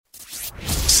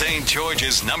St.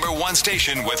 George's #1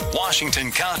 station with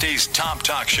Washington County's top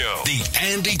talk show. The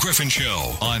Andy Griffin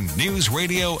Show on News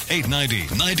Radio 890,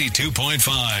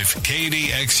 92.5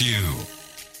 KDXU.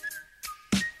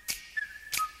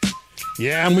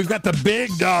 Yeah, and we've got the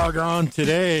big dog on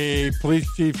today, Police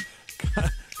Chief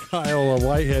Kyle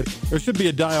Whitehead. There should be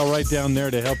a dial right down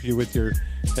there to help you with your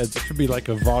head. There should be like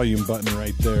a volume button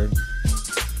right there.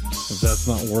 If that's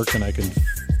not working, I can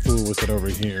fool with it over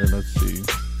here. Let's see.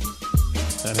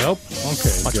 That help?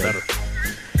 Okay, much good. Better.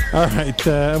 All right,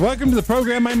 welcome to the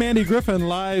program. I'm Andy Griffin,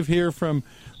 live here from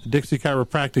the Dixie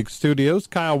Chiropractic Studios.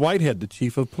 Kyle Whitehead, the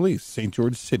Chief of Police, St.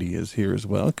 George City, is here as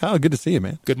well. Kyle, good to see you,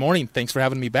 man. Good morning. Thanks for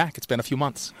having me back. It's been a few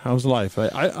months. How's life?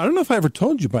 I don't know if I ever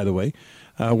told you, by the way.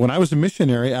 When I was a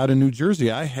missionary out in New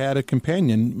Jersey, I had a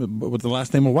companion with the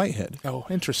last name of Whitehead. Oh,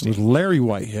 interesting. It was Larry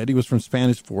Whitehead. He was from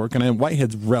Spanish Fork, and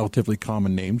Whitehead's a relatively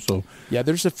common name. So yeah,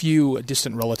 there's a few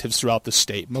distant relatives throughout the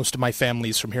state. Most of my family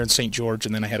is from here in St. George,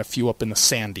 and then I had a few up in the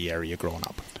Sandy area growing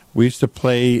up. We used to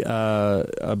play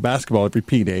basketball every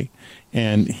P-Day,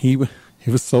 and he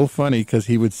was so funny because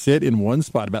he would sit in one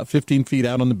spot about 15 feet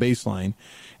out on the baseline,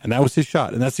 and that was his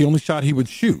shot, and that's the only shot he would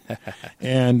shoot.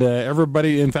 And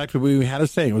everybody, in fact, we had a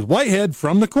saying, it was Whitehead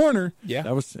from the corner. Yeah.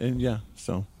 That was, yeah,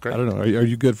 so great. I don't know. Are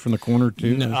you good from the corner,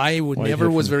 too? No, I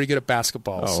never was very good at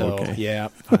basketball, so okay. Yeah,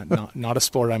 not a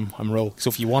sport I'm real. So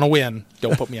if you want to win,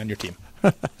 don't put me on your team.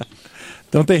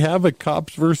 Don't they have a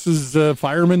cops versus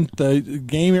firemen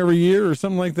game every year or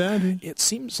something like that? It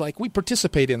seems like we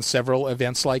participate in several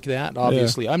events like that.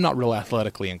 Obviously, I'm not real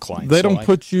athletically inclined. They don't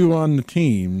put you on the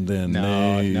team then?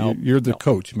 No. You're the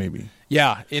coach, maybe.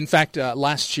 Yeah. In fact,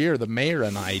 last year, the mayor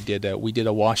and I did a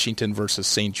Washington versus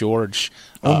St. George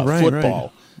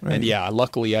football. Right. And yeah,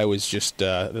 luckily I was just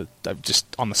on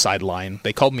the sideline.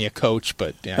 They called me a coach,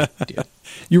 but yeah.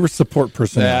 You were support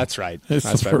personnel. That's right.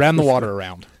 That's right. Ran the water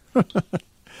around.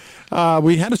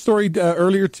 We had a story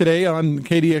earlier today on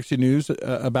KDXU News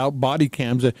about body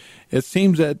cams. It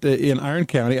seems that in Iron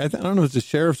County, I don't know if it's the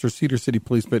sheriffs or Cedar City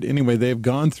Police, but anyway, they've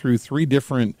gone through 3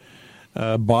 different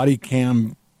body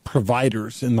cam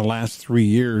providers in the last 3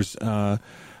 years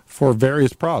for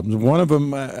various problems. One of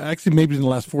them, actually maybe in the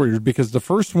last 4 years, because the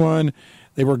first one,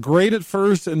 they were great at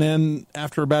first, and then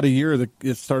after about a year,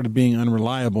 it started being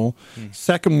unreliable.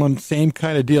 Second one, same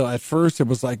kind of deal. At first, it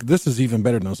was like, this is even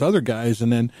better than those other guys. And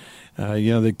then,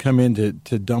 they'd come in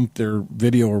to dump their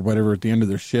video or whatever at the end of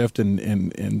their shift,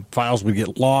 and files would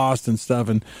get lost and stuff.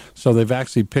 And so they've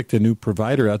actually picked a new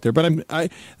provider out there. But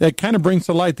that kind of brings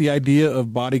to light the idea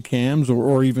of body cams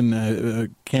or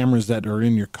even cameras that are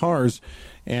in your cars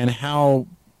and how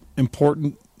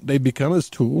important they become as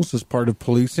tools as part of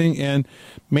policing. And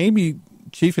maybe,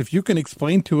 Chief, if you can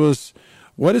explain to us,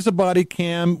 what is a body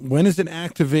cam? When is it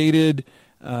activated?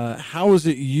 How is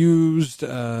it used?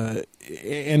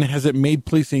 And has it made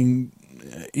policing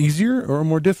easier or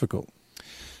more difficult?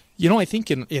 I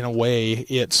think in a way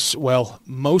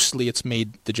mostly it's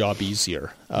made the job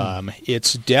easier.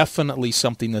 It's definitely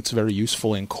something that's very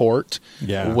useful in court.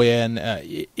 Yeah. When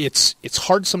it's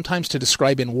hard sometimes to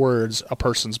describe in words a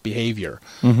person's behavior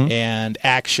and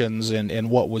actions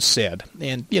and what was said.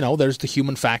 And, there's the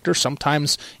human factor.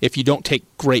 Sometimes if you don't take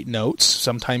great notes,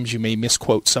 sometimes you may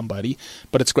misquote somebody.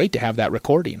 But it's great to have that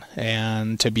recording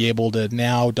and to be able to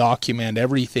now document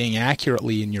everything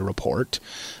accurately in your report.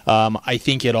 I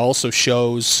think it also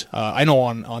shows, I know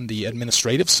on the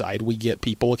administrative side, we get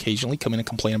people occasionally come in and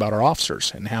complain about our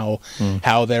officers and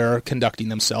how they're conducting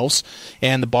themselves.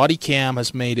 And the body cam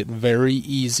has made it very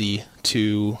easy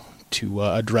to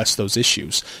address those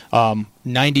issues.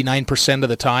 99% of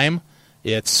the time,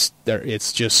 it's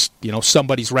just,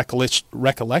 somebody's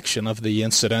recollection of the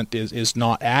incident is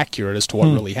not accurate as to what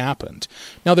really happened.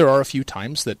 Now, there are a few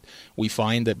times that we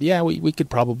find that, we could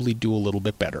probably do a little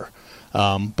bit better.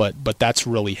 But that's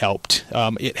really helped.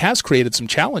 It has created some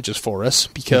challenges for us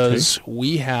because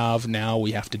we have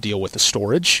to deal with the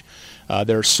storage.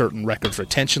 There are certain records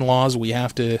retention laws we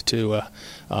have to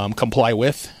comply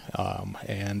with.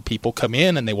 And people come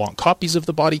in and they want copies of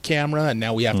the body camera, and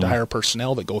now we have to hire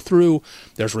personnel that go through.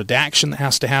 There's redaction that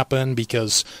has to happen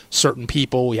because certain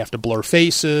people, we have to blur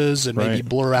faces and maybe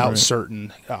blur out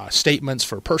certain statements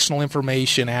for personal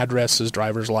information, addresses,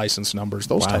 driver's license numbers,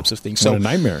 those types of things. What a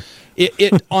nightmare.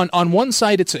 It on one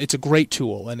side, it's a great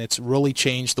tool, and it's really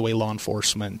changed the way law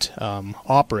enforcement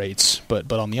operates.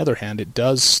 But on the other hand, it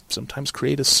does sometimes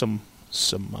create us some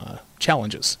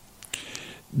challenges.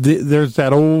 There's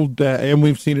that old, and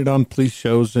we've seen it on police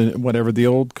shows and whatever, the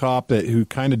old cop who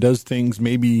kind of does things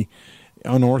maybe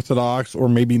unorthodox or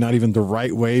maybe not even the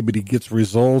right way, but he gets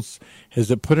results.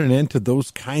 Has it put an end to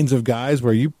those kinds of guys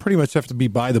where you pretty much have to be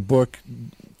by the book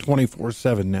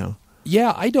 24/7 now.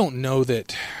 Yeah, I don't know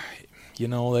that.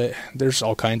 That there's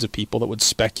all kinds of people that would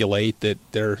speculate that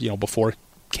there, before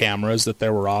cameras, that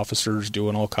there were officers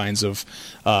doing all kinds of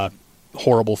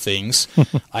horrible things.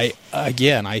 I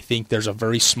think there's a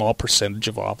very small percentage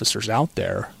of officers out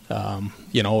there.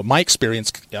 My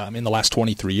experience in the last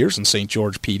 23 years in St.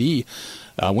 George PD,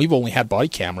 we've only had body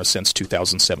cameras since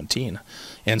 2017.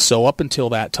 And so up until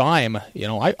that time,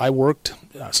 I worked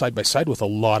side by side with a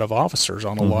lot of officers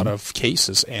on a lot of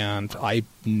cases, and I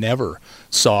never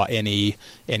saw any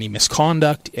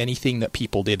misconduct, anything that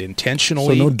people did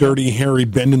intentionally. So no dirty Harry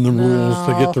bending the rules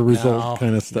to get the result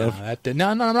kind of stuff. No,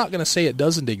 I'm not going to say it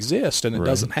doesn't exist and it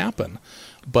doesn't happen.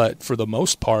 But for the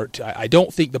most part, I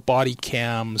don't think the body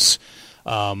cams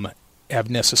have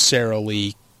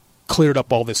necessarily cleared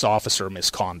up all this officer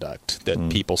misconduct that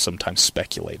people sometimes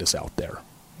speculate is out there.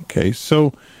 Okay,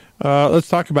 so let's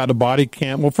talk about a body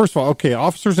cam. Well, first of all,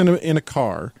 officers in a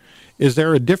car. Is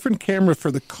there a different camera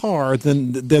for the car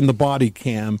than the body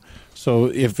cam? So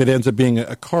if it ends up being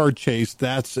a car chase,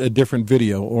 that's a different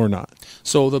video or not?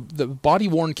 So the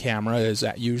body-worn camera is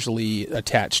usually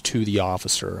attached to the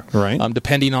officer. Right.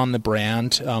 Depending on the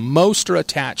brand. Most are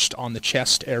attached on the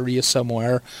chest area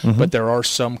somewhere, but there are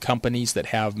some companies that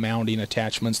have mounting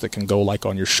attachments that can go like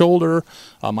on your shoulder.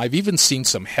 I've even seen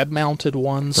some head-mounted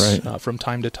ones from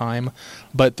time to time,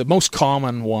 but the most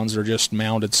common ones are just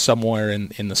mounted somewhere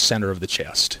in the center of the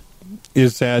chest.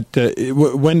 Is that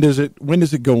when does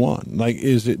it go on? Like,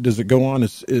 does it go on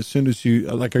as soon as you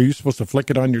are you supposed to flick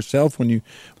it on yourself when you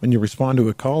respond to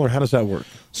a call, or how does that work?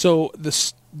 So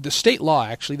the state law,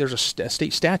 actually, there's a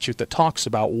state statute that talks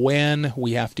about when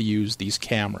we have to use these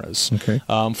cameras. Okay.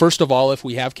 First of all, if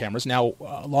we have cameras, now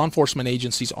law enforcement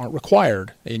agencies aren't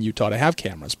required in Utah to have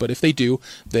cameras, but if they do,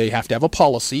 they have to have a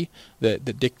policy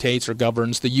that dictates or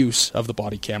governs the use of the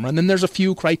body camera. And then there's a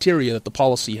few criteria that the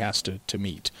policy has to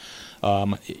meet.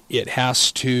 It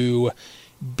has to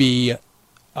be...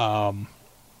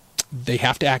 they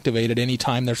have to activate it any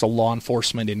time there's a law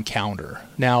enforcement encounter.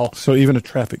 Now, so even a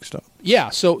traffic stop.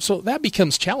 Yeah, so that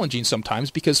becomes challenging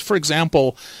sometimes because, for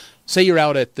example, say you're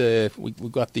out at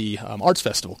we've got the Arts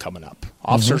Festival coming up.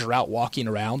 Officers are out walking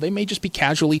around. They may just be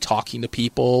casually talking to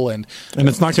people, and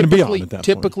it's not going to be on at that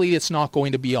typically, point. It's not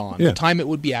going to be on. Yeah. The time it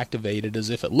would be activated is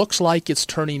if it looks like it's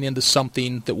turning into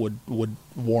something that would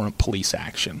warrant police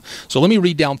action. So let me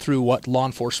read down through what law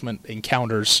enforcement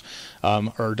encounters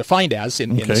are defined as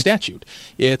in the statute.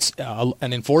 It's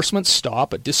an enforcement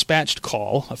stop, a dispatched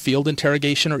call, a field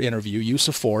interrogation or interview, use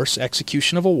of force,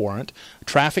 execution of a warrant, a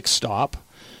traffic stop,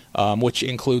 which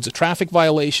includes a traffic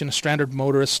violation, a stranded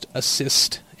motorist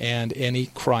assist, and any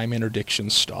crime interdiction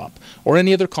stop, or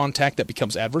any other contact that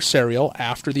becomes adversarial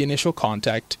after the initial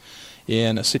contact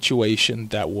in a situation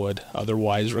that would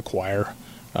otherwise require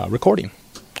recording.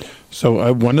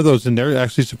 So one of those in there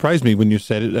actually surprised me when you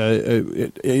said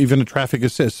it, even a traffic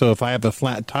assist. So if I have a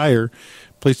flat tire,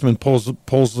 policeman pulls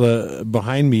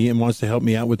behind me and wants to help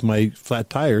me out with my flat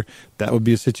tire, that would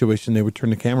be a situation they would turn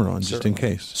the camera on just in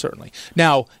case. Certainly.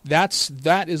 Now, that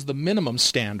is the minimum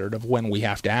standard of when we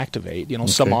have to activate.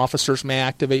 Some officers may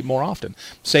activate more often.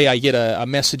 Say I get a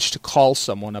message to call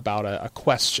someone about a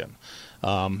question.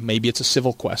 Maybe it's a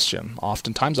civil question.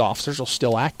 Oftentimes officers will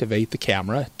still activate the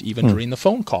camera even during the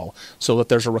phone call so that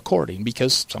there's a recording,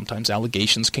 because sometimes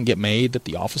allegations can get made that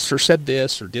the officer said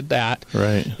this or did that.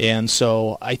 Right. And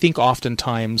so I think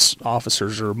oftentimes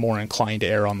officers are more inclined to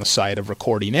err on the side of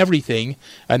recording everything.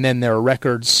 And then there are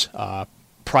records,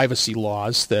 privacy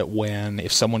laws that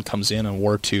if someone comes in and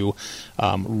were to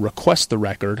request the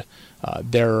record,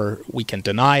 we can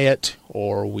deny it,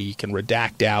 or we can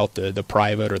redact out the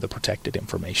private or the protected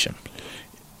information.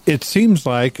 It seems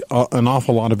like an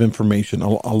awful lot of information,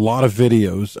 a lot of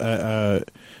videos.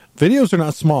 Videos are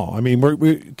not small. I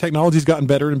mean, technology's gotten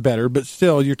better and better, but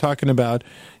still, you're talking about,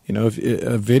 if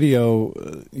a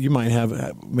video, you might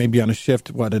have maybe on a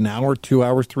shift, an hour, 2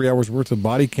 hours, 3 hours worth of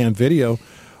body cam video.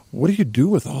 What do you do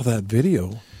with all that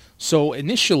video? So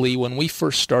initially, when we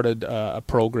first started our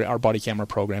body camera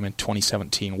program in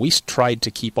 2017, we tried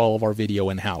to keep all of our video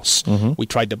in-house. We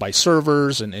tried to buy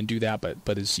servers and do that,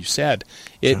 but as you said,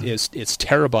 it's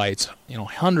terabytes,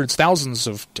 hundreds, thousands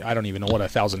of, I don't even know what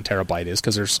 1,000 terabyte is,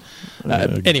 because there's,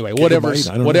 anyway,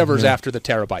 whatever's after the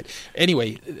terabyte.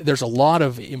 Anyway, there's a lot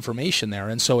of information there,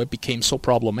 and so it became so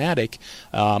problematic.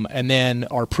 And then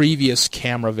our previous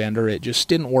camera vendor, it just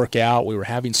didn't work out. We were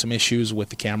having some issues with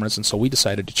the cameras, and so we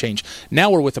decided to change. Now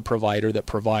we're with a provider that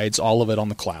provides all of it on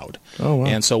the cloud. Oh, wow.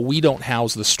 And so we don't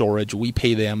house the storage. We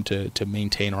pay them to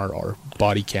maintain our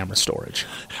body camera storage.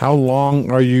 How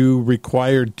long are you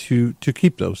required to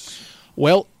keep those?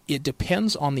 Well, It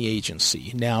depends on the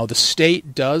agency. Now, the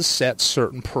state does set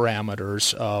certain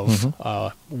parameters of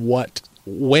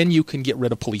when you can get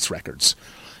rid of police records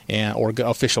or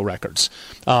official records.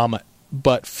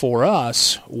 But for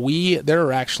us, there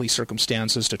are actually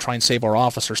circumstances to try and save our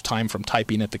officers time from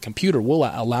typing at the computer. We'll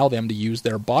allow them to use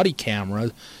their body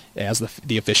camera as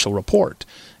the official report.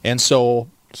 And so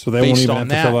they won't even have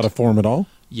to fill out a form at all?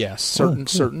 Yes,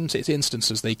 certain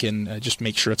instances they can just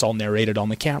make sure it's all narrated on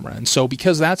the camera, and so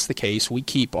because that's the case, we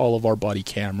keep all of our body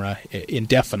camera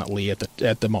indefinitely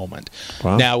at the moment.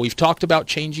 Wow. Now we've talked about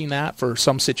changing that for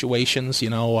some situations.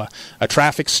 A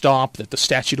traffic stop that the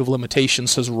statute of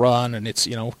limitations has run, and it's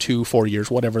 2-4 years,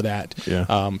 whatever that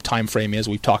time frame is.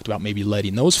 We've talked about maybe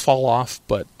letting those fall off,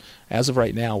 but as of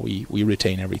right now, we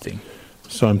retain everything.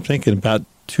 So I'm thinking about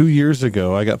 2 years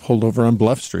ago, I got pulled over on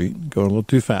Bluff Street, going a little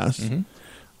too fast. Mm-hmm.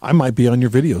 I might be on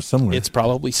your video somewhere. It's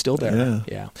probably still there.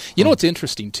 Yeah. You know what's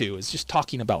interesting too is just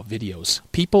talking about videos.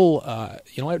 People,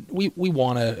 we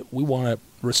want to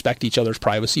respect each other's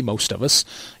privacy, most of us,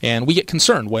 and we get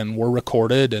concerned when we're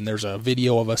recorded and there's a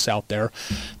video of us out there.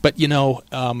 But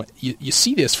you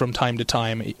see this from time to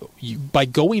time. By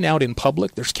going out in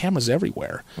public, there's cameras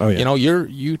everywhere. Oh, yeah.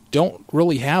 You don't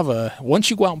really have once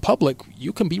you go out in public,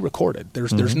 you can be recorded.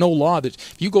 There's no law that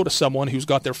if you go to someone who's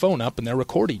got their phone up and they're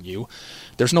recording you,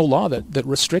 there's no law that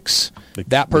restricts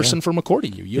that person from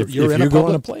recording you. You're in a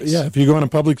public place. Yeah, if you go on a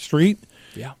public street,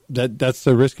 yeah, that's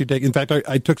the risk you take. In fact,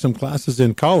 I took some classes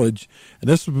in college, and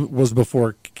this was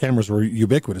before cameras were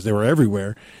ubiquitous. They were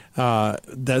everywhere.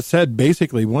 That said,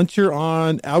 basically, once you're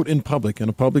out in public, in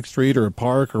a public street or a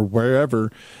park or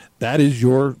wherever, that is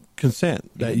your consent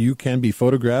that you can be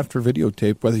photographed or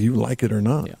videotaped, whether you like it or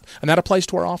not. Yeah. And that applies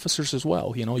to our officers as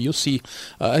well. You'll see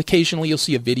occasionally you'll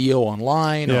see a video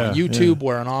online or on YouTube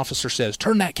where an officer says,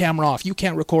 "Turn that camera off. You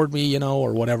can't record me,"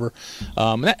 or whatever.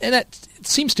 And that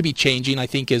seems to be changing, I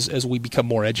think, as we become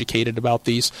more educated about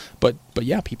these. But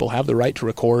yeah, people have the right to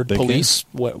record police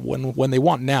when they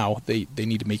want. Now they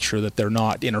need to make sure that they're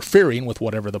not interfering with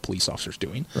whatever the police officer's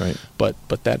doing. Right. But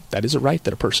that is a right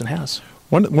that a person has.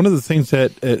 One of the things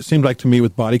that it seemed like to me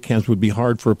with body cams would be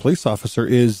hard for a police officer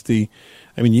is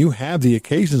you have the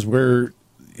occasions where,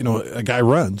 a guy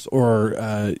runs or,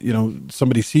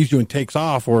 somebody sees you and takes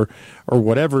off or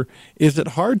whatever. Is it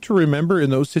hard to remember in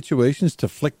those situations to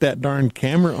flick that darn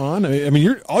camera on?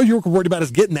 All you're worried about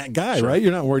is getting that guy, right?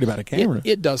 You're not worried about a camera.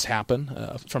 It does happen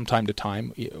from time to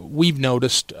time. We've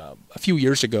noticed a few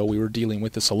years ago we were dealing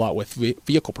with this a lot with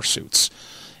vehicle pursuits.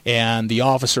 And the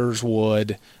officers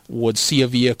would see a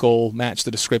vehicle, match the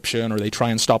description, or they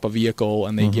try and stop a vehicle,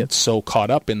 and they get so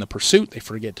caught up in the pursuit, they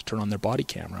forget to turn on their body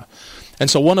camera. And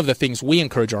so one of the things we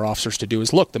encourage our officers to do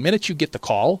is, look, the minute you get the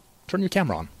call, turn your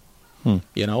camera on.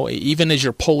 Even as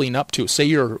you're pulling up to, say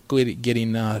you're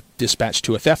getting dispatched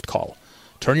to a theft call,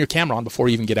 turn your camera on before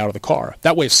you even get out of the car.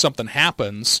 That way, if something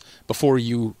happens before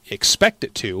you expect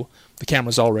it to, the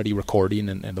camera's already recording,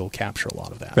 and it'll capture a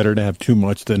lot of that. Better to have too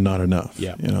much than not enough.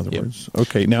 Yeah. In other words.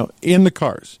 Okay. Now, in the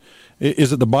cars,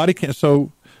 is it the body cam?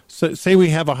 So say we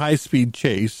have a high-speed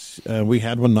chase. We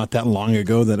had one not that long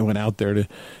ago that went out there to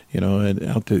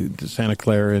Santa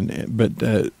Clara.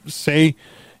 But say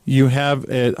you have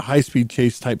a high-speed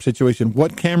chase type situation.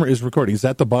 What camera is recording? Is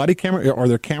that the body camera? Are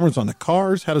there cameras on the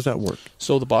cars? How does that work?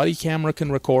 So the body camera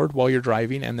can record while you're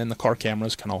driving, and then the car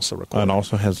cameras can also record. And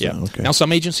also has Okay. Now,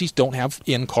 some agencies don't have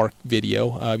in-car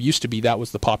video. Used to be that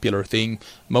was the popular thing.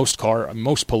 Most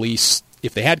police,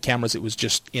 if they had cameras, it was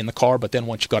just in the car. But then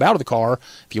once you got out of the car,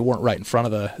 if you weren't right in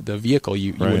front of the vehicle,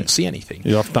 you wouldn't see anything.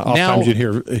 Oftentimes you'd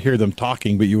hear them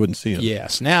talking, but you wouldn't see them.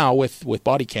 Yes. Now with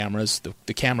body cameras,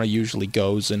 the camera usually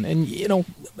goes, and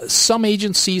some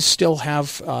agencies still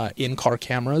have in-car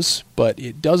cameras, but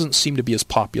it doesn't seem to be as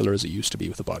popular as it used to be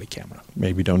with the body camera.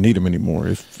 Maybe don't need them anymore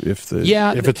if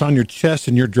it's on your chest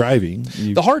and you're driving.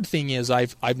 The hard thing is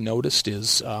I've noticed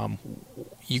is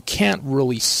you can't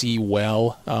really see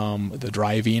well the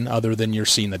driving other than you're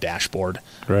seeing the dashboard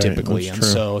typically, and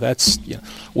so that's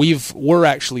we're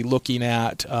actually looking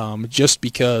at just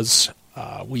because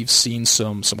we've seen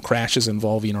some crashes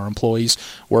involving our employees.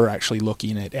 We're actually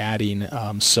looking at adding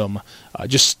some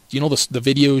the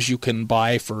videos you can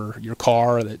buy for your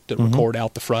car that record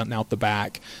out the front and out the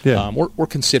back. Yeah. We're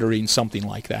considering something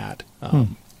like that.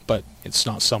 But it's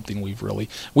not something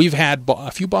we've had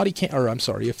a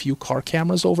few car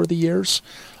cameras over the years,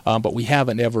 but we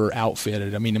haven't ever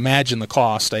outfitted. Imagine the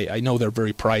cost. I know they're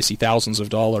very pricey, thousands of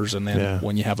dollars, and then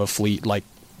when you have a fleet like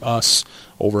us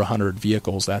over 100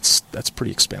 vehicles, that's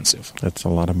pretty expensive. That's a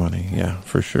lot of money, yeah,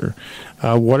 for sure.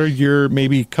 What are your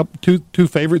maybe two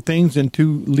favorite things and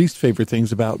two least favorite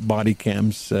things about body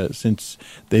cams since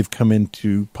they've come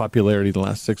into popularity the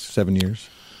last 6 or 7 years?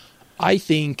 I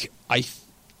think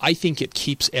it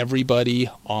keeps everybody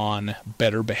on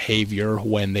better behavior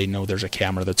when they know there's a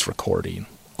camera that's recording.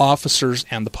 Officers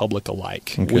and the public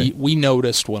alike. Okay. We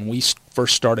noticed when we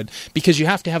first started, because you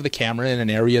have to have the camera in an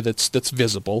area that's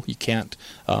visible. You can't,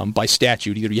 by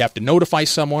statute, either you have to notify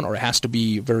someone or it has to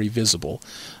be very visible.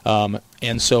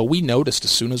 And so we noticed as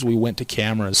soon as we went to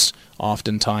cameras,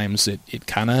 oftentimes it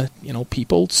kind of,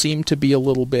 people seem to be a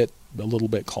little bit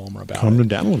calmer about it. Calm them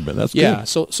down a little bit. That's good.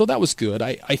 So that was good.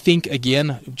 I think,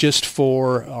 again, just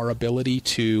for our ability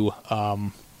to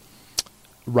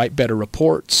write better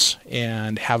reports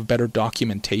and have better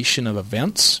documentation of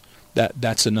events,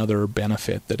 that's another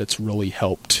benefit that it's really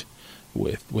helped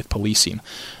with policing.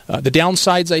 The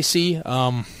downsides I see,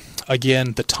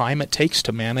 again, the time it takes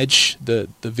to manage the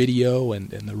video and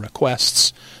the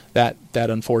requests, that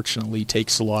unfortunately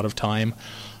takes a lot of time.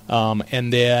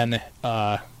 And then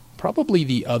probably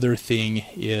the other thing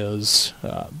is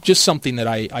just something that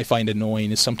I find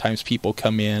annoying is sometimes people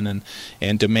come in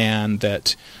and demand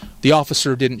that the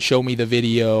officer didn't show me the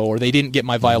video or they didn't get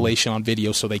my violation on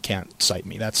video, so they can't cite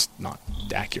me. That's not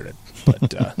accurate.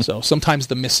 But so sometimes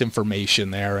the misinformation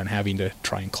there and having to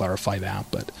try and clarify that.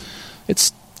 But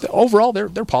it's overall they're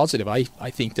positive. I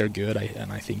think they're good.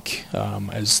 I think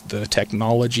as the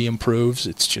technology improves,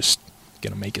 it's just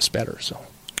going to make us better. So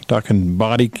talking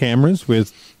body cameras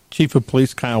with Chief of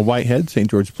Police Kyle Whitehead, St.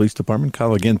 George Police Department.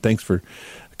 Kyle, again, thanks for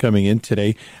coming in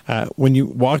today. When you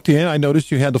walked in, I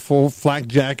noticed you had the full flak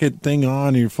jacket thing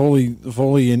on. You're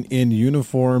fully in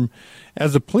uniform.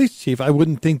 As a police chief, I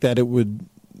wouldn't think that it would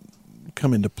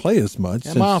come into play as much.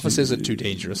 Yeah, my office isn't too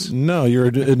dangerous. No, you're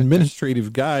an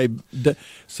administrative guy.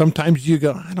 Sometimes you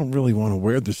go, I don't really want to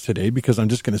wear this today because I'm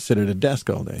just going to sit at a desk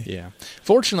all day. Yeah.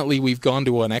 Fortunately, we've gone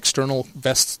to an external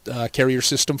vest carrier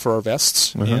system for our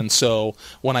vests, and so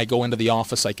when I go into the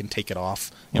office, I can take it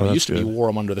off. It used to be wore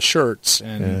them under the shirts,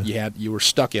 and you were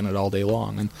stuck in it all day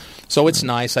long, and so it's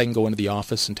nice. I can go into the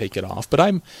office and take it off. But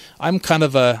I'm kind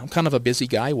of a busy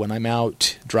guy when I'm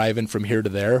out driving from here to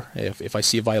there. If I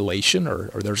see a violation or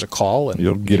there's a call, and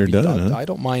you'll get her done. I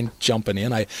don't mind jumping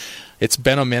in. It's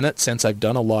been a minute since I've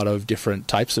done a lot of different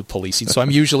types of policing, so I'm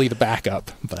usually the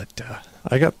backup. But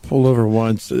I got pulled over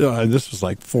once. This was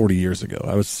like 40 years ago.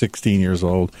 I was 16 years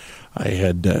old.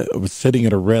 I was sitting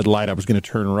at a red light. I was going to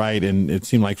turn right, and it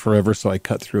seemed like forever, so I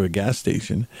cut through a gas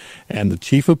station. And the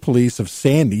chief of police of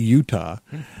Sandy, Utah,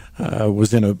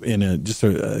 was in a I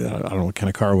don't know what kind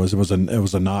of car it was. It was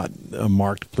a not a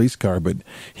marked police car, but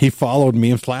he followed me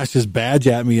and flashed his badge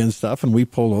at me and stuff, and we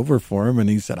pulled over for him. And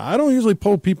he said, "I don't usually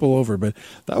pull people over, but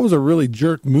that was a really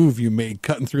jerk move you made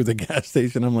cutting through the gas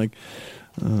station." I'm like,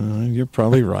 you're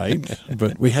probably right,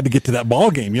 but we had to get to that ball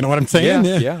game. You know what I'm saying?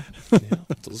 Yeah.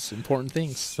 Those important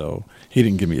things. So he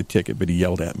didn't give me a ticket, but he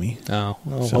yelled at me. Oh,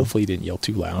 well, so hopefully he didn't yell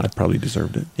too loud. I probably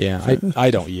deserved it. Yeah,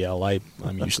 I don't yell.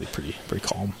 I'm usually pretty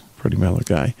calm. Pretty mellow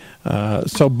guy.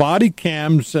 So body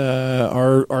cams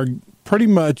are pretty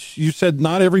much, you said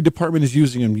not every department is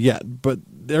using them yet, but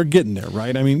they're getting there,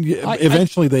 right? I mean,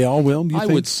 eventually they all will, do you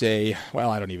think? I would say,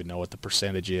 well, I don't even know what the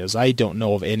percentage is. I don't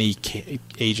know of any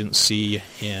agency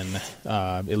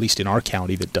at least in our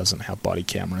county, that doesn't have body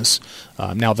cameras.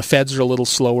 Now, the feds are a little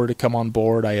slower to come on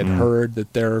board. I had heard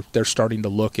that they're starting to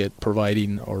look at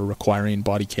providing or requiring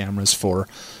body cameras for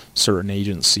certain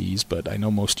agencies, but I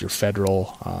know most of your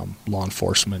federal law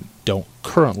enforcement don't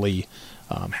currently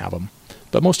have them.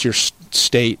 But most of your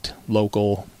state,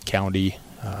 local, county,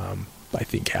 I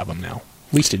think have them now,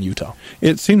 at least in Utah.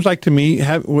 It seems like to me,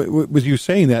 with you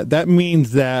saying that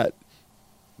means that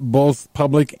both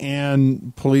public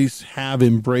and police have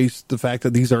embraced the fact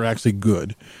that these are actually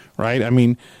good, right? I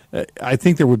mean, I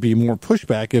think there would be more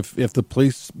pushback if the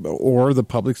police or the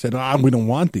public said, we don't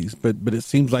want these, but it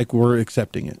seems like we're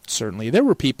accepting it. Certainly. There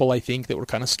were people, I think, that were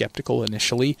kind of skeptical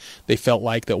initially. They felt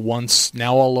like that once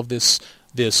now all of this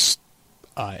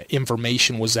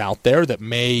information was out there that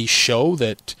may show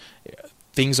that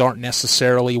things aren't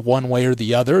necessarily one way or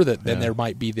the other, that then there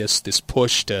might be this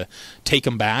push to take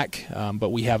them back, but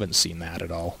we haven't seen that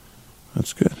at all.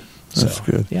 That's good. That's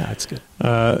good. Yeah, it's good.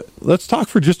 Let's talk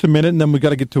for just a minute, and then we got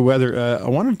to get to weather. I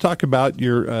wanted to talk about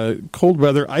your cold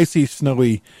weather, icy,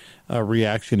 snowy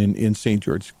reaction in St.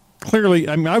 George. Clearly,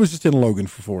 I mean, I was just in Logan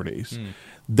for 4 days.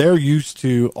 They're used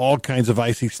to all kinds of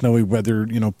icy, snowy weather,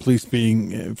 police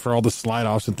being for all the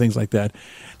slide-offs and things like that.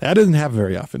 That doesn't happen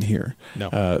very often here.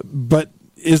 No. But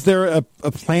is there a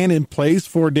plan in place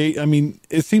for a day? I mean,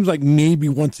 it seems like maybe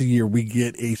once a year we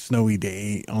get a snowy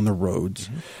day on the roads.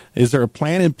 Mm-hmm. Is there a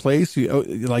plan in place?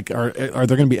 Like, are there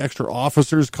going to be extra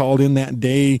officers called in that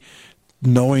day,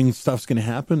 knowing stuff's going to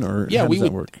happen, or how does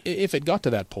that work? If it got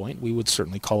to that point, we would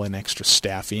certainly call in extra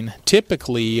staffing.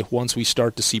 Typically, once we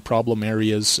start to see problem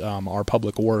areas, our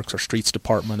public works, our streets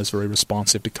department is very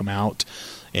responsive to come out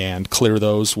and clear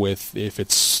those with, if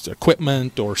it's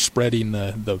equipment or spreading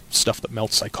the stuff that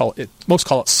melts. Most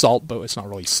call it salt, but it's not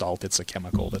really salt. It's a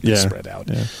chemical that they spread out.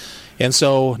 Yeah. And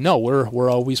so, no,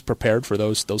 we're always prepared for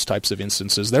those types of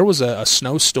instances. There was a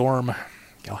snowstorm.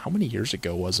 How many years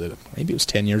ago was it? Maybe it was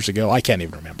 10 years ago. I can't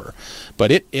even remember.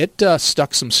 But it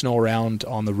stuck some snow around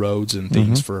on the roads and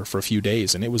things for a few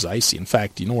days, and it was icy. In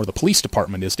fact, you know where the police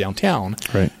department is downtown?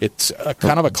 Right. It's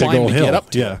kind of a climb to get up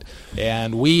to yeah. it.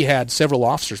 And we had several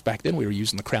officers back then. We were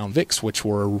using the Crown Vics, which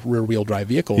were rear-wheel drive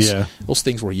vehicles. Yeah. Those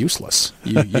things were useless.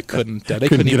 You couldn't. They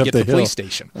couldn't even get to the police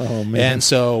station. Oh, man. And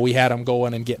so we had them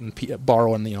going and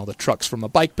borrowing the trucks from the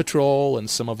bike patrol and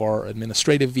some of our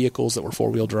administrative vehicles that were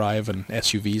four-wheel drive and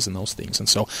SUVs and those things. And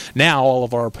so now all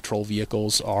of our patrol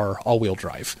vehicles are all-wheel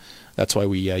drive. That's why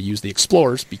we use the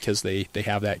Explorers, because they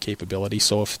have that capability.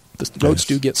 So if the roads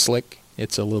do get slick,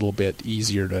 it's a little bit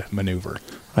easier to maneuver.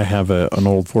 I have an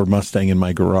old Ford Mustang in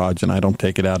my garage, and I don't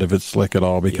take it out if it's slick at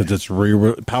all, because it's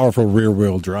powerful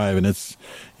rear-wheel drive, and it's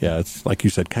like you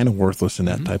said, kind of worthless in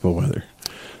that type of weather.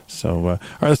 So, all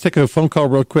right, let's take a phone call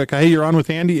real quick. Hey, you're on with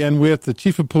Andy and with the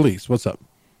Chief of Police. What's up?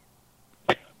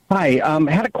 Hi,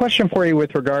 I had a question for you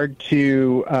with regard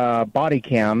to body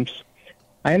cams.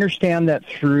 I understand that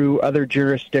through other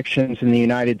jurisdictions in the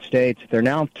United States, they're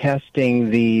now testing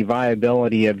the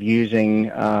viability of using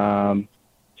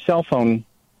cell phones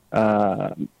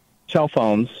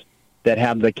that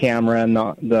have the camera and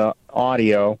the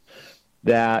audio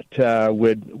that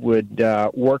would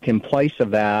work in place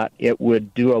of that. It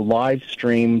would do a live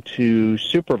stream to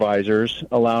supervisors,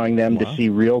 allowing them to see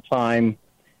real-time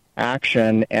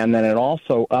action, and then it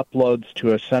also uploads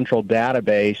to a central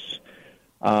database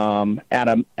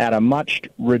at a much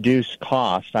reduced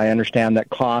cost. I understand that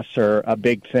costs are a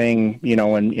big thing,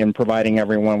 in providing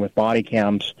everyone with body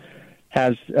cams.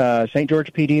 Has St.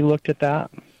 George PD looked at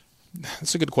that?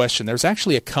 That's a good question. There's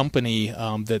actually a company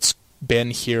that's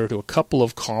been here to a couple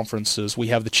of conferences. We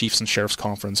have the Chiefs and Sheriffs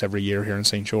Conference every year here in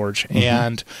St. George,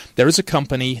 and there is a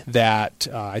company that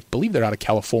I believe they're out of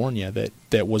California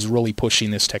that was really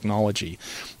pushing this technology.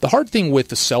 The hard thing with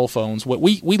the cell phones, what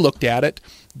we looked at it,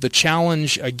 the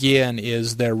challenge again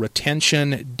is their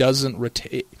retention doesn't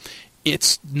retain.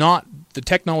 It's not, the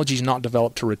technology is not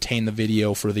developed to retain the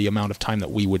video for the amount of time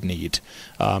that we would need.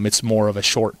 It's more of a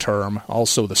short term.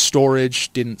 Also, the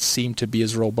storage didn't seem to be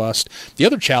as robust. The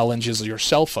other challenge is your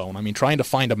cell phone. I mean, trying to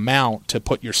find a mount to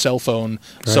put your cell phone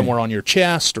somewhere on your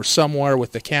chest or somewhere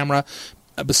with the camera.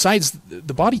 Besides,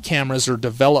 the body cameras are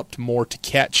developed more to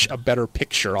catch a better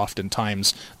picture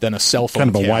oftentimes than a cell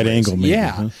phone. Kind of a wide angle, maybe.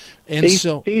 Yeah. Huh? And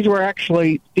these were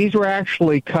actually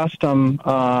custom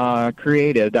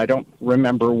created. I don't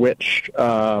remember which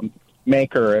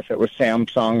maker, if it was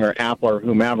Samsung or Apple or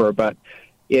whomever, but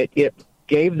it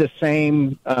gave the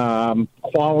same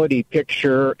quality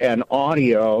picture and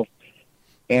audio,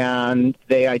 and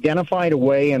they identified a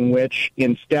way in which,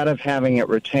 instead of having it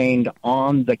retained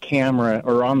on the camera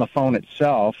or on the phone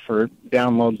itself for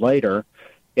download later,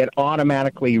 it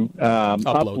automatically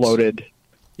uploaded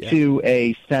to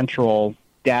a central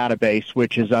database,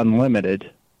 which is unlimited.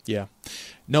 Yeah.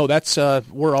 No, that's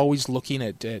we're always looking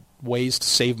at ways to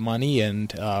save money,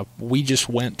 and we just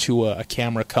went to a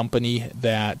camera company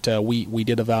that we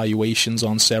did evaluations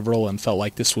on several and felt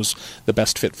like this was the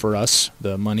best fit for us,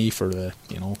 the money for the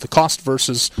cost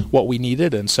versus what we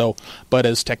needed. And so, but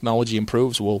as technology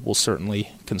improves, we'll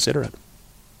certainly consider it.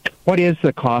 What is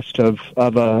the cost of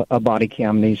a body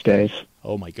cam these days?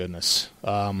 Oh my goodness.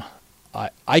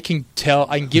 I can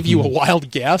give you a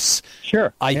wild guess.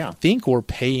 Sure. I think we're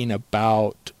paying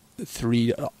about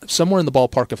somewhere in the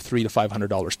ballpark of $300 to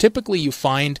 $500. Typically, you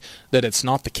find that it's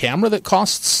not the camera that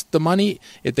costs the money;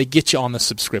 they get you on the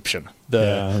subscription,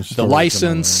 the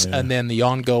license, and then the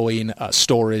ongoing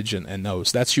storage and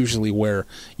those. That's usually where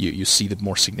you see the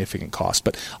more significant cost.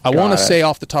 But I want to say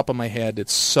off the top of my head,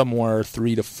 it's somewhere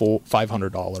 $300 to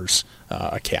 $500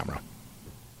 a camera.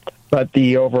 But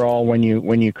the overall, when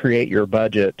you create your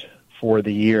budget for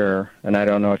the year, and I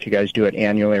don't know if you guys do it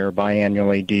annually or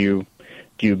biannually, do you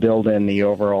build in the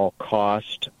overall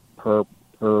cost per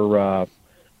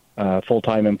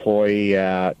full-time employee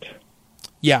at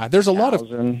Yeah, there's a lot of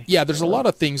 $1,000. a lot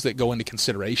of things that go into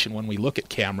consideration when we look at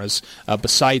cameras,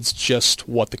 besides just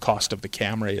what the cost of the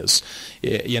camera is.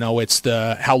 It's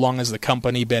the how long has the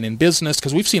company been in business?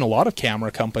 Because we've seen a lot of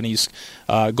camera companies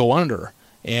go under,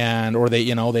 or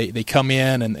they come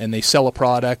in and they sell a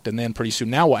product, and then pretty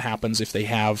soon now what happens if they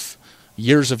have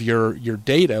years of your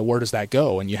data, where does that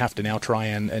go? And you have to now try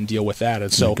and deal with that.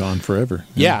 And so they're gone forever.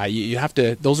 Yeah, you have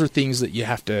to. Those are things that you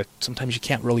have to. Sometimes you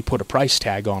can't really put a price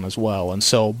tag on as well. And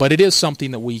so, but it is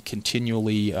something that we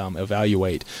continually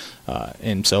evaluate.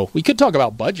 And so we could talk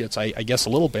about budgets, I guess, a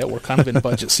little bit. We're kind of in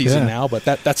budget season now, but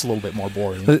that's a little bit more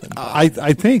boring.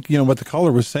 I think what the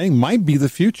caller was saying might be the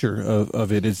future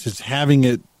of it. It's just having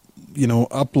it,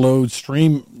 upload,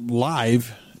 stream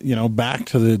live, back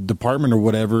to the department or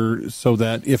whatever, so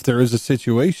that if there is a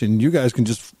situation, you guys can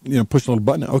just, push a little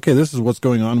button. Okay, this is what's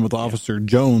going on with Officer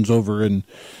Jones over in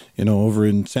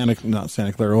Santa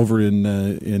Clara, over in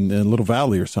Little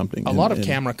Valley or something. A lot of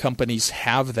camera companies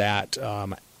have that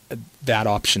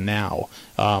option now.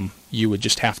 You would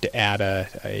just have to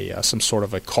add some sort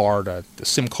of a card, a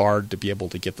SIM card, to be able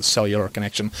to get the cellular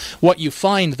connection. What you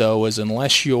find, though, is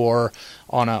unless you're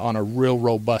on a real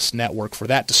robust network, for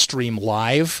that to stream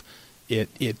live,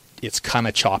 it's kind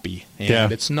of choppy,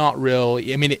 and it's not real.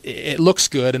 I mean, it looks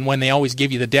good, and when they always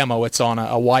give you the demo, it's on a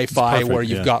Wi-Fi where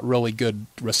you've got really good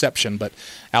reception. But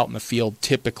out in the field,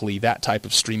 typically that type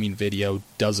of streaming video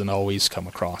doesn't always come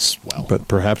across well. But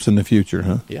perhaps in the future,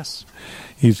 huh? Yes.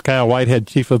 He's Kyle Whitehead,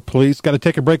 Chief of Police. Got to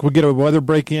take a break. We'll get a weather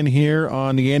break in here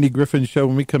on the Andy Griffin Show.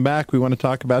 When we come back, we want to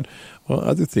talk about,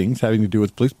 other things having to do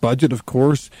with police budget, of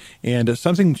course, and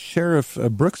something Sheriff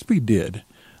Brooksby did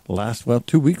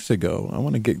 2 weeks ago. I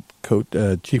want to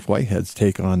get Chief Whitehead's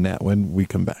take on that when we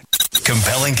come back.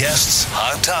 Compelling guests,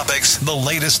 hot topics, the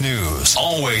latest news.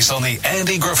 Always on the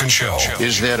Andy Griffin Show.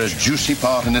 Is there a juicy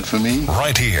part in it for me?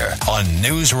 Right here on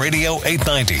News Radio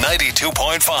 890,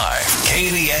 92.5,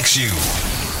 KDXU,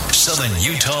 Southern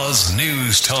Utah's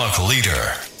news talk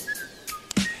leader.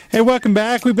 Hey, welcome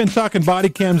back. We've been talking body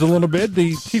cams a little bit.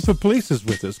 The Chief of Police is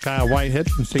with us, Kyle Whitehead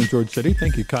from St. George City.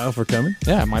 Thank you, Kyle, for coming.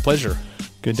 Yeah, my pleasure.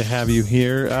 Good to have you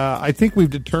here. I think we've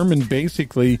determined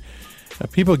basically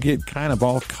people get kind of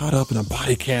all caught up in the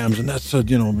body cams, and that's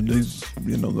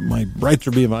my rights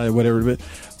are being violated, whatever. But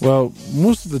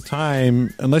most of the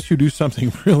time, unless you do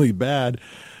something really bad,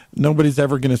 nobody's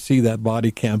ever going to see that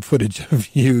body cam footage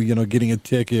of you, getting a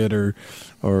ticket or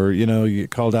you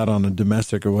get called out on a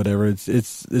domestic or whatever.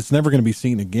 It's never going to be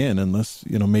seen again unless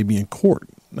maybe in court.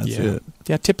 That's it.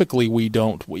 Yeah, typically we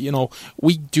don't.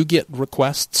 We do get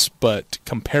requests, but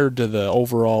compared to the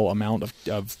overall amount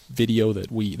of video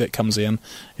that comes in,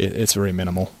 it's very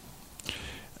minimal.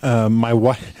 My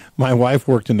wife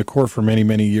worked in the court for many,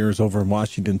 many years over in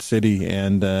Washington City,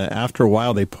 and after a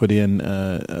while they put in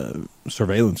a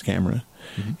surveillance camera,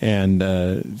 and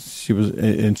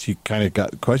she kind of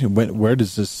got questioned, where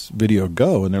does this video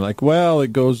go? And they're like, well,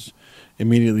 it goes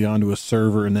immediately onto a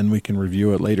server, and then we can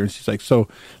review it later. And she's like, so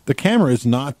the camera is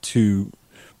not to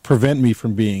prevent me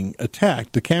from being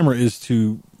attacked. The camera is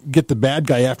to get the bad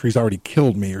guy after he's already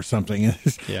killed me or something.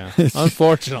 Yeah.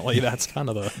 Unfortunately, that's kind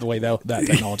of the way that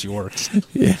technology works.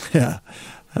 Yeah.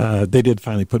 They did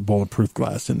finally put bulletproof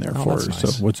glass in there for her,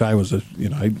 nice. so which I was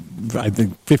I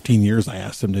think 15 years I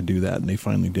asked them to do that, and they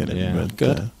finally did it. Yeah, but,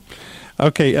 good.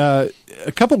 Okay, a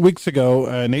couple of weeks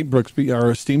ago, Nate Brooksby,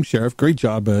 our esteemed sheriff, great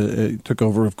job, took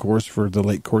over, of course, for the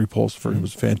late Corey Pulsifer. He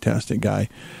was a fantastic guy,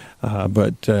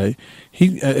 but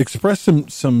he expressed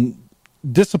some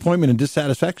disappointment and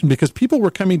dissatisfaction because people were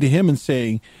coming to him and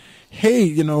saying,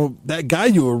 hey, that guy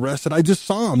you arrested, I just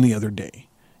saw him the other day.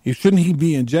 Shouldn't he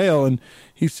be in jail? And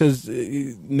he says,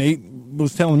 Nate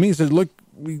was telling me, he says, look,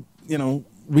 we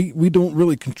don't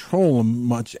really control them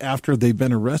much after they've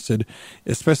been arrested,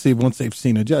 especially once they've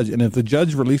seen a judge. And if the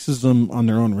judge releases them on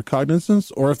their own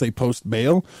recognizance, or if they post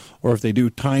bail, or if they do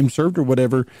time served or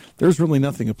whatever, there's really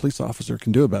nothing a police officer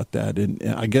can do about that. And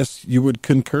I guess you would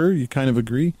concur, you kind of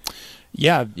agree?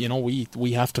 Yeah,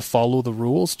 we have to follow the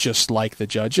rules, just like the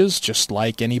judges, just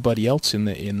like anybody else in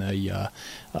the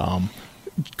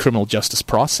criminal justice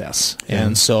process. Yeah.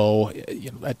 And so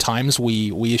at times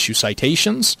we issue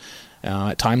citations,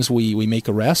 at times we make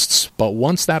arrests, but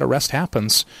once that arrest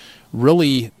happens,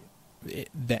 really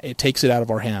it takes it out of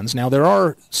our hands. Now, there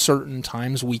are certain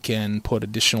times we can put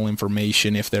additional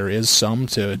information, if there is some,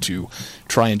 to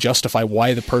try and justify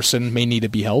why the person may need to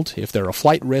be held. If they're a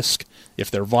flight risk, if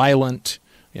they're violent,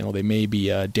 They may be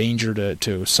a danger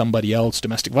to somebody else,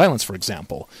 domestic violence, for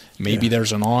example. Maybe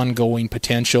there's an ongoing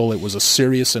potential. It was a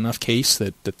serious enough case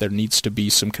that there needs to be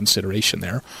some consideration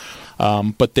there.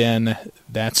 But then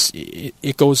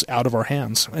it goes out of our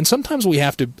hands. And sometimes we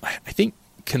have to, I think,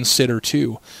 consider,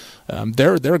 too,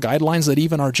 there are guidelines that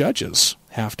even our judges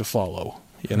have to follow,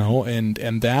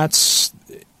 and that's,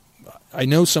 I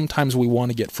know sometimes we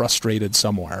want to get frustrated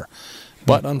somewhere.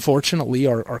 But unfortunately,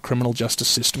 our criminal justice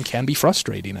system can be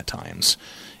frustrating at times.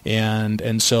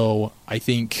 And so I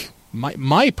think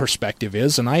my perspective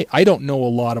is, and I don't know a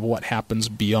lot of what happens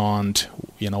beyond,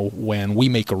 when we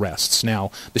make arrests.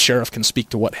 Now, the sheriff can speak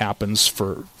to what happens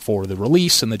for the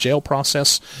release and the jail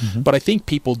process, but I think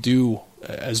people do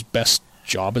as best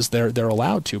job as they're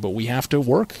allowed to, but we have to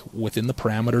work within the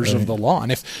parameters of the law.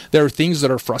 And if there are things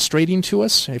that are frustrating to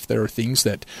us, if there are things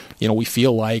that, we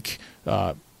feel like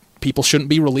people shouldn't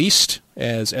be released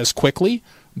as quickly,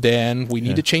 then we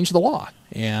need to change the law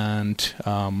and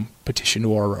petition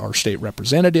to our state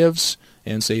representatives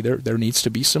and say there needs to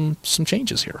be some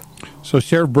changes here. So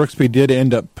Sheriff Brooksby did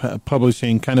end up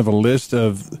publishing kind of a list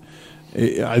of,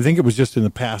 I think it was just in the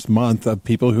past month, of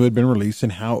people who had been released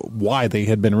and why they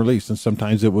had been released. And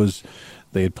sometimes it was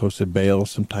they had posted bail.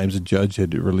 Sometimes a judge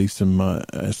had released them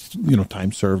as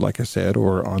time served, like I said,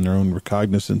 or on their own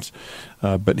recognizance.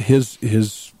 But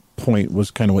his point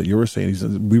was kind of what you were saying. He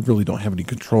said, we really don't have any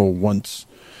control once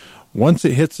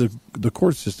it hits the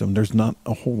court system. There's not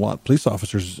a whole lot police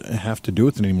officers have to do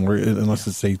with it anymore, unless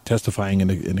it's say testifying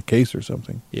in a case or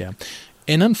something. Yeah.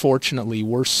 And unfortunately,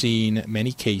 we're seeing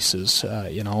many cases.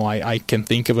 I can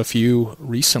think of a few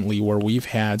recently where we've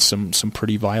had some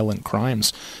pretty violent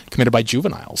crimes committed by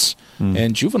juveniles.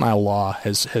 And juvenile law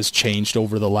has changed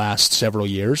over the last several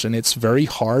years, and it's very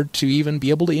hard to even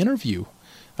be able to interview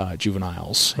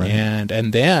juveniles. Right.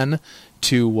 And then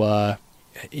to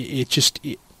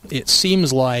it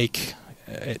seems like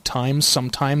at times,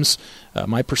 sometimes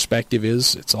my perspective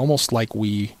is it's almost like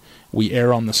we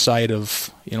err on the side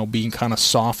of being kind of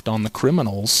soft on the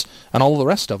criminals, and all the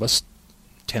rest of us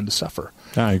tend to suffer.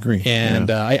 I agree, and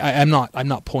I'm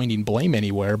not pointing blame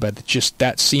anywhere, but just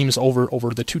that seems over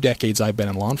the 2 decades I've been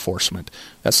in law enforcement,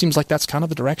 that seems like that's kind of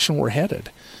the direction we're headed,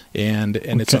 and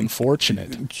it's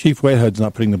unfortunate. Chief Whitehood's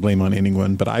not putting the blame on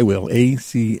anyone, but I will.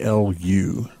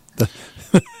 ACLU.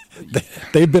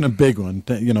 They've been a big one,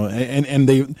 and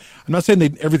they. I'm not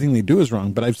saying everything they do is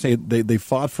wrong, but I'd say they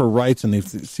fought for rights, and it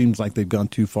seems like they've gone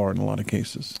too far in a lot of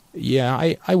cases. Yeah,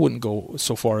 I wouldn't go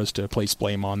so far as to place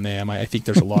blame on them. I think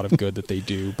there's a lot of good that they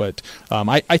do, but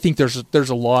I think there's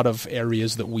a lot of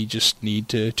areas that we just need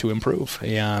to improve.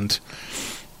 And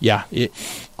yeah,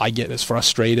 I get as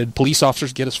frustrated. Police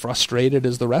officers get as frustrated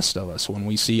as the rest of us when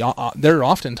we see. There are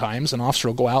oftentimes an officer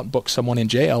will go out and book someone in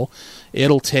jail.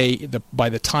 It'll take by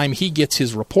the time he gets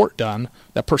his report done,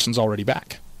 that person's already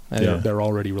back. They're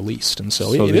already released, and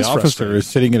so it the is officer is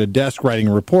sitting at a desk writing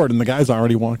a report, and the guy's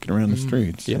already walking around the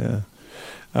streets. Yeah.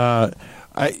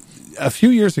 A few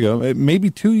years ago,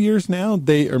 maybe 2 years now,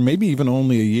 or maybe even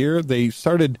only a year, they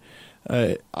started.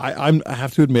 I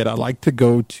have to admit, I like to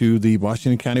go to the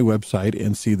Washington County website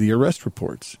and see the arrest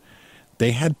reports.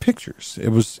 They had pictures. It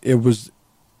was.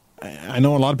 I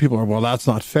know a lot of people are, well, that's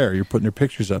not fair. You're putting their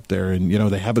pictures up there, and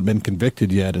they haven't been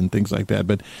convicted yet, and things like that.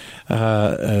 But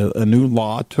a new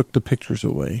law took the pictures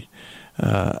away.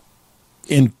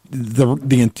 And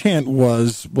the intent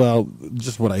was, well,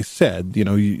 just what I said.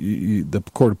 The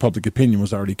court of public opinion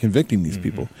was already convicting these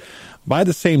people. By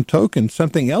the same token,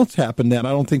 something else happened that I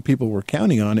don't think people were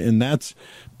counting on, and that's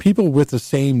people with the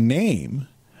same name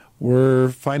were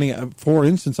finding out. For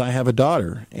instance, I have a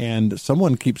daughter, and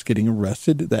someone keeps getting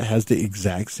arrested that has the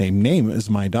exact same name as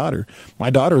my daughter.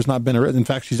 My daughter has not been arrested. In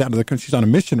fact, she's out of the country. She's on a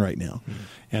mission right now.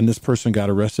 And this person got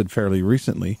arrested fairly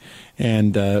recently.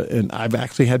 And I've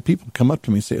actually had people come up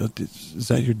to me and say, is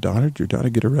that your daughter? Did your daughter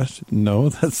get arrested? No,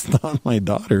 that's not my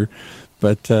daughter.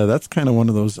 But that's kind of one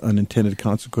of those unintended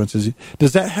consequences.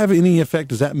 Does that have any effect?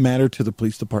 Does that matter to the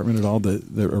police department at all,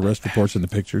 the arrest reports and the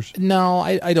pictures? No,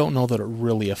 I don't know that it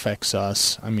really affects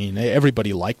us. I mean,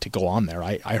 everybody liked to go on there.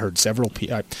 I heard several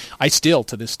people. I still,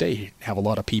 to this day, have a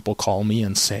lot of people call me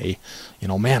and say,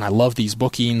 man, I love these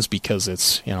bookings because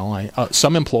it's,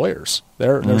 some employers.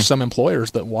 There's some employers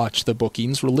that watch the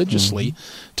bookings religiously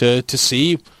to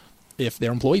see if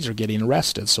their employees are getting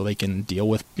arrested, so they can deal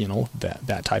with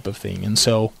that type of thing. And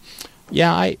so,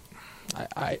 yeah,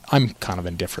 I'm kind of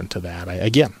indifferent to that.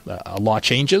 A law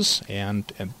changes, and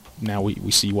now we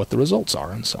see what the results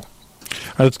are, and so. All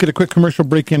right, let's get a quick commercial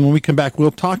break in. When we come back, we'll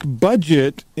talk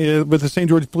budget with the St.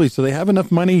 George Police. So they have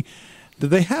enough money Do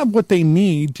they have what they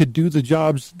need to do the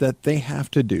jobs that they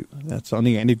have to do? That's on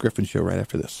the Andy Griffin Show right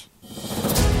after this.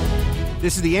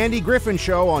 This is the Andy Griffin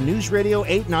Show on News Radio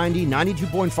 890,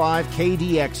 92.5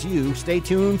 KDXU. Stay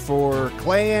tuned for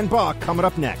Clay and Buck coming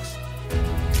up next.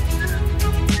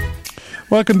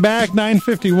 Welcome back,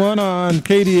 9:51 on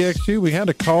KDXU. We had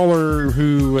a caller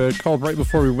who called right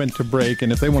before we went to break,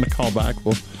 and if they want to call back,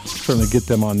 we'll certainly get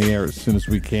them on the air as soon as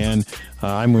we can.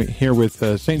 I'm here with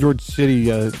St. George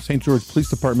Police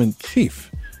Department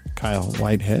Chief Kyle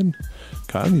Whitehead.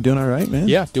 Kyle, you doing all right, man?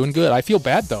 Yeah, doing good. I feel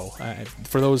bad, though,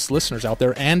 for those listeners out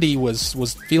there. Andy was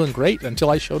feeling great until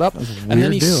I showed up, and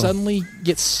then he suddenly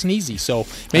gets sneezy. So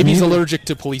maybe he's allergic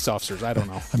to police officers. I don't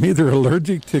know. I'm either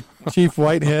allergic to Chief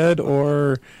Whitehead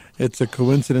or it's a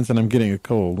coincidence and I'm getting a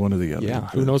cold, one or the other. Yeah,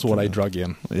 who knows what I drug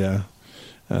in. Yeah.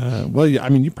 Well, I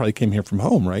mean, you probably came here from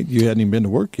home, right? You hadn't even been to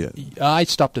work yet. I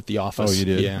stopped at the office. Oh, you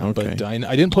did? Yeah, okay. But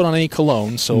I didn't put on any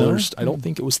cologne, so I don't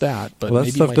think it was that. But well, that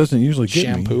maybe stuff doesn't usually get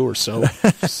shampoo me. or so.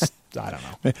 I don't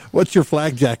know. What's your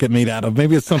flak jacket made out of?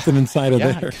 Maybe it's something inside of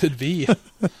there. Yeah, it could be.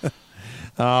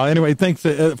 Anyway, thanks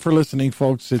for listening,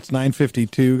 folks. It's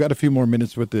 9:52. Got a few more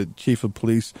minutes with the Chief of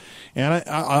Police. And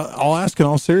I'll ask in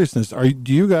all seriousness,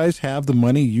 do you guys have the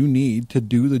money you need to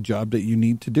do the job that you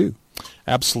need to do?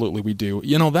 Absolutely, we do.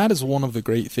 You know, that is one of the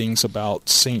great things about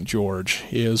St. George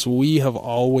is we have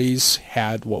always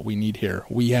had what we need here.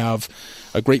 We have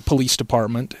a great police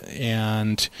department,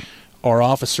 and our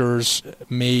officers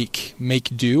make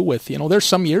do with, there's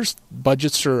some years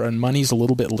budgets and money's a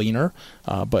little bit leaner,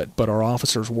 but our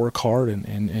officers work hard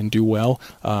and do well.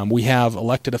 We have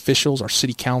elected officials, our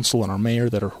city council and our mayor,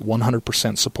 that are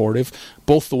 100% supportive,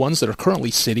 both the ones that are currently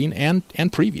sitting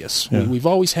and previous. Yeah. We've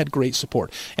always had great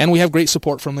support, and we have great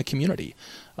support from the community.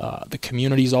 The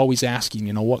community is always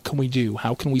asking, what can we do?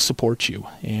 How can we support you?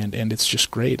 And it's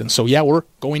just great. And so, we're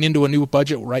going into a new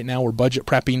budget right now. We're budget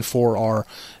prepping for our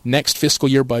next fiscal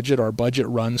year budget. Our budget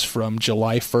runs from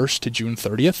July 1st to June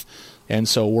 30th. And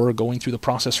so we're going through the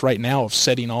process right now of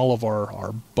setting all of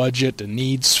our budget and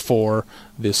needs for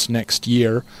this next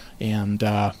year. And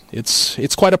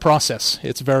it's quite a process.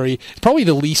 It's probably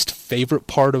the least favorite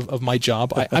part of my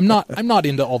job. I'm not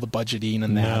into all the budgeting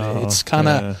and that. No, it's kind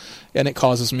of, and it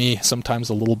causes me sometimes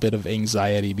a little bit of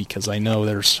anxiety because I know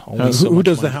there's only so much who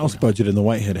does the money house budget in the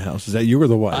Whitehead house? Is that you or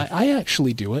the wife? I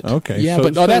actually do it. Okay. Yeah,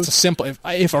 but that's a simple.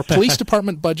 If our police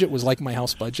department budget was like my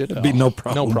house budget, it'd be no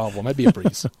problem. No problem. It'd be a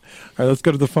breeze. All right, let's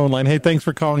go to the phone line. Hey, thanks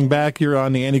for calling back. You're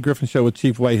on the Andy Griffin Show with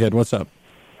Chief Whitehead. What's up?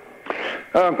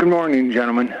 Good morning,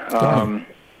 gentlemen.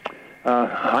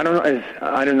 I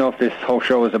don't know if this whole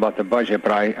show is about the budget,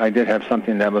 but I did have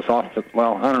something that was I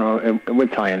don't know, it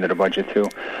would tie into the budget too.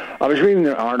 I was reading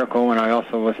the article and I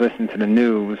also was listening to the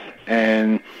news,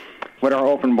 and with our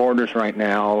open borders right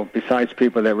now, besides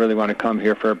people that really want to come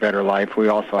here for a better life, we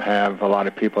also have a lot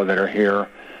of people that are here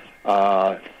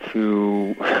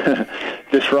to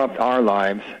disrupt our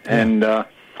lives. And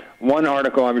one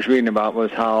article I was reading about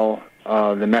was how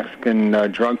the Mexican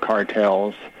drug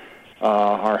cartels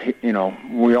are,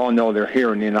 we all know they're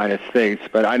here in the United States,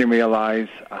 but I didn't realize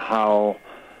how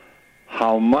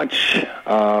much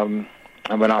of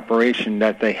an operation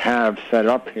that they have set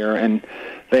up here. And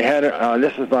they had,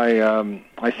 this is by,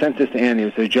 I sent this to Andy, it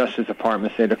was the Justice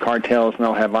Department, say the cartels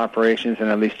now have operations in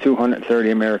at least 230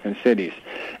 American cities.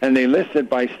 And they listed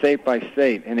by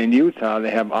state, and in Utah they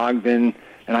have Ogden,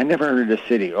 and I never heard of the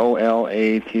city,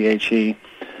 Olathe,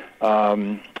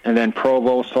 and then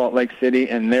Provo, Salt Lake City,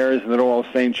 and there's little old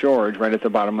St. George right at the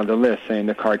bottom of the list, saying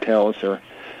the cartels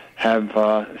have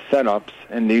setups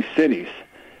in these cities.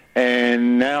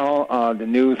 And now the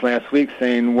news last week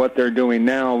saying what they're doing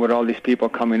now with all these people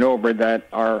coming over that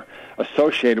are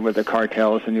associated with the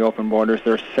cartels in the open borders,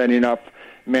 they're setting up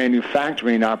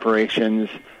manufacturing operations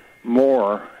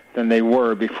more than they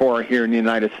were before here in the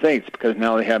United States, because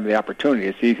now they have the opportunity.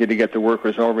 It's easy to get the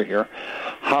workers over here.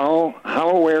 How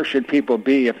aware should people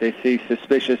be if they see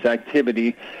suspicious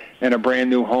activity in a brand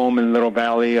new home in Little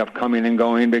Valley of coming and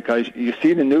going? Because you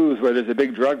see the news where there's a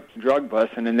big drug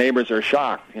bust and the neighbors are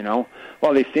shocked,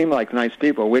 Well, they seem like nice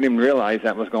people. We didn't realize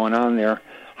that was going on there.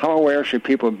 How aware should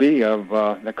people be of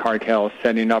the cartels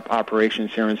setting up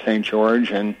operations here in St.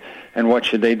 George, and what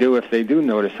should they do if they do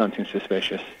notice something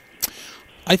suspicious?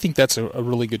 I think that's a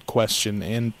really good question,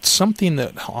 and something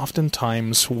that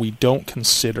oftentimes we don't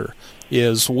consider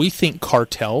is we think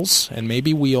cartels, and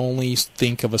maybe we only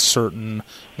think of a certain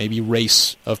maybe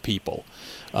race of people.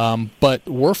 But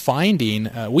we're finding,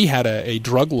 we had a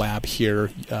drug lab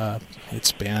here,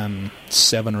 it's been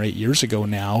 7 or 8 years ago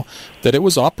now, that it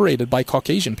was operated by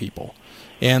Caucasian people.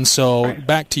 And so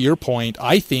back to your point,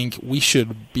 I think we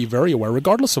should be very aware,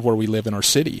 regardless of where we live in our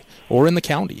city or in the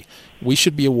county. We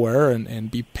should be aware and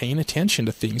be paying attention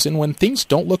to things. And when things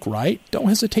don't look right, don't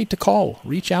hesitate to call.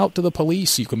 Reach out to the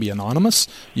police. You can be anonymous.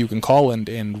 You can call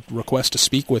and request to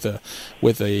speak with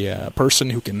a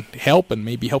person who can help and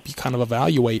maybe help you kind of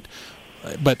evaluate.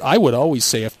 But I would always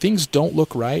say if things don't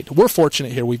look right, we're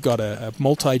fortunate here. We've got a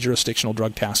multi-jurisdictional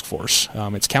drug task force.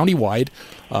 It's countywide.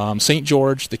 St.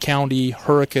 George, the county,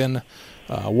 Hurricane,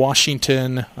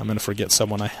 Washington. I'm going to forget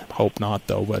someone. I hope not,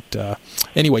 though. But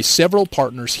anyway, several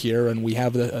partners here, and we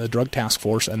have a drug task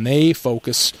force, and they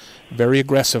focus very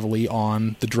aggressively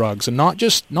on the drugs, and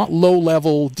not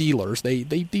low-level dealers. They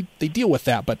deal with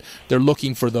that, but they're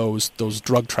looking for those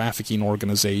drug trafficking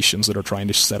organizations that are trying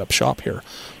to set up shop here.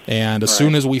 And as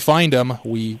soon as we find them,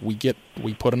 we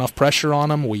put enough pressure on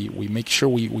them. We make sure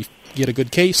we get a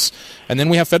good case, and then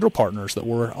we have federal partners that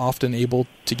we're often able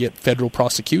to get federal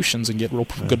prosecutions and get real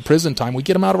good prison time. We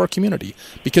get them out of our community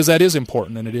because that is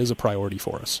important and it is a priority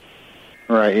for us.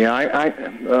 Right.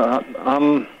 Yeah.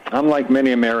 I'm like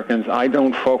many Americans. I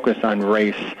don't focus on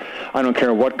race. I don't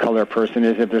care what color a person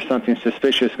is. If there's something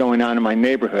suspicious going on in my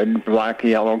neighborhood, black,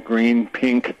 yellow, green,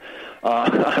 pink,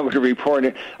 I would report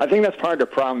it. I think that's part of the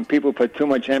problem. People put too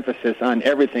much emphasis on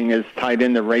everything is tied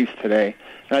into race today.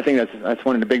 And I think that's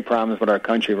one of the big problems with our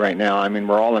country right now. I mean,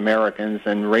 we're all Americans,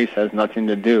 and race has nothing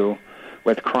to do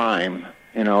with crime.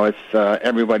 You know, it's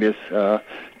everybody is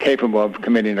capable of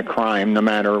committing a crime, no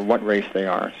matter what race they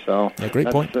are. So, great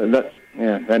point.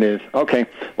 That is okay.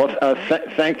 Well,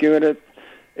 thank you.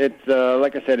 It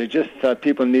like I said, it just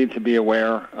people need to be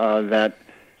aware that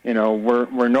you know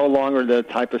we're no longer the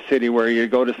type of city where you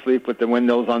go to sleep with the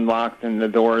windows unlocked and the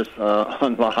doors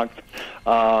unlocked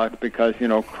because you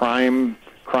know crime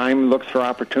looks for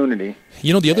opportunity.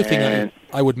 You know, the other thing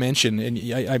I would mention, and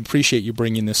I appreciate you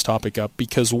bringing this topic up,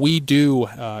 because we do,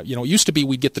 it used to be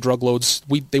we'd get the drug loads,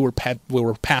 we were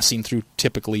passing through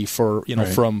typically for,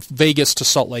 from Vegas to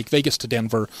Salt Lake, Vegas to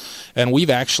Denver, and we've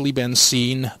actually been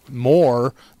seeing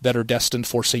more that are destined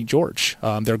for St. George.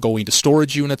 They're going to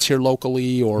storage units here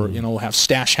locally or, have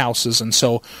stash houses, and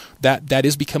so that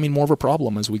is becoming more of a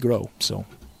problem as we grow. So,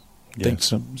 thanks.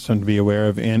 Something to be aware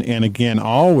of, and again,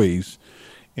 always.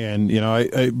 And,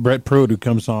 Brett Pruitt, who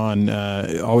comes on,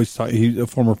 he's a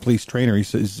former police trainer. He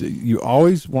says, you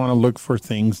always want to look for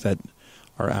things that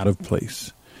are out of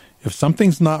place. If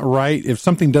something's not right, if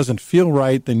something doesn't feel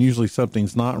right, then usually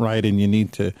something's not right, and you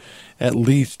need to at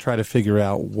least try to figure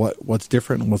out what's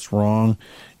different and what's wrong.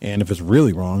 And if it's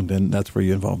really wrong, then that's where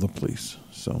you involve the police.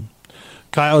 So,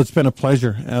 Kyle, it's been a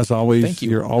pleasure, as always. Thank you.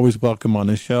 You're always welcome on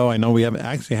this show. I know we haven't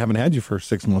had you for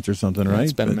 6 months or something, right?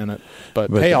 It's been a minute. But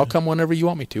hey, I'll come whenever you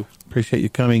want me to. Appreciate you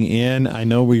coming in. I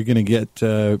know we're going to get,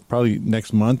 probably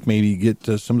next month, maybe get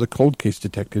some of the cold case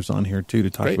detectives on here, too, to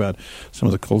talk about some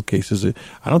of the cold cases.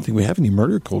 I don't think we have any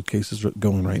murder cold cases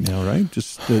going right now, right?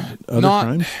 Just the other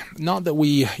crimes? Not that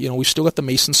we've still got the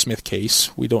Mason Smith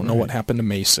case. We don't know what happened to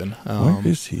Mason. Where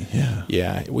is he? Yeah.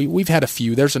 Yeah, we've had a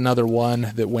few. There's another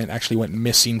one that went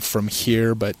missing from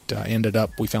here, but ended up,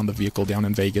 we found the vehicle down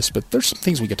in Vegas. But there's some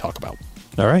things we could talk about.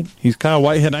 All right. He's Kyle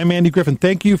Whitehead. I'm Andy Griffin.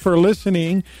 Thank you for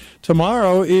listening.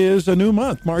 Tomorrow is a new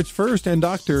month, March 1st, and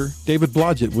Dr. David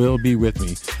Blodgett will be with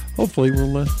me. Hopefully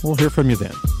we'll hear from you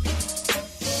then.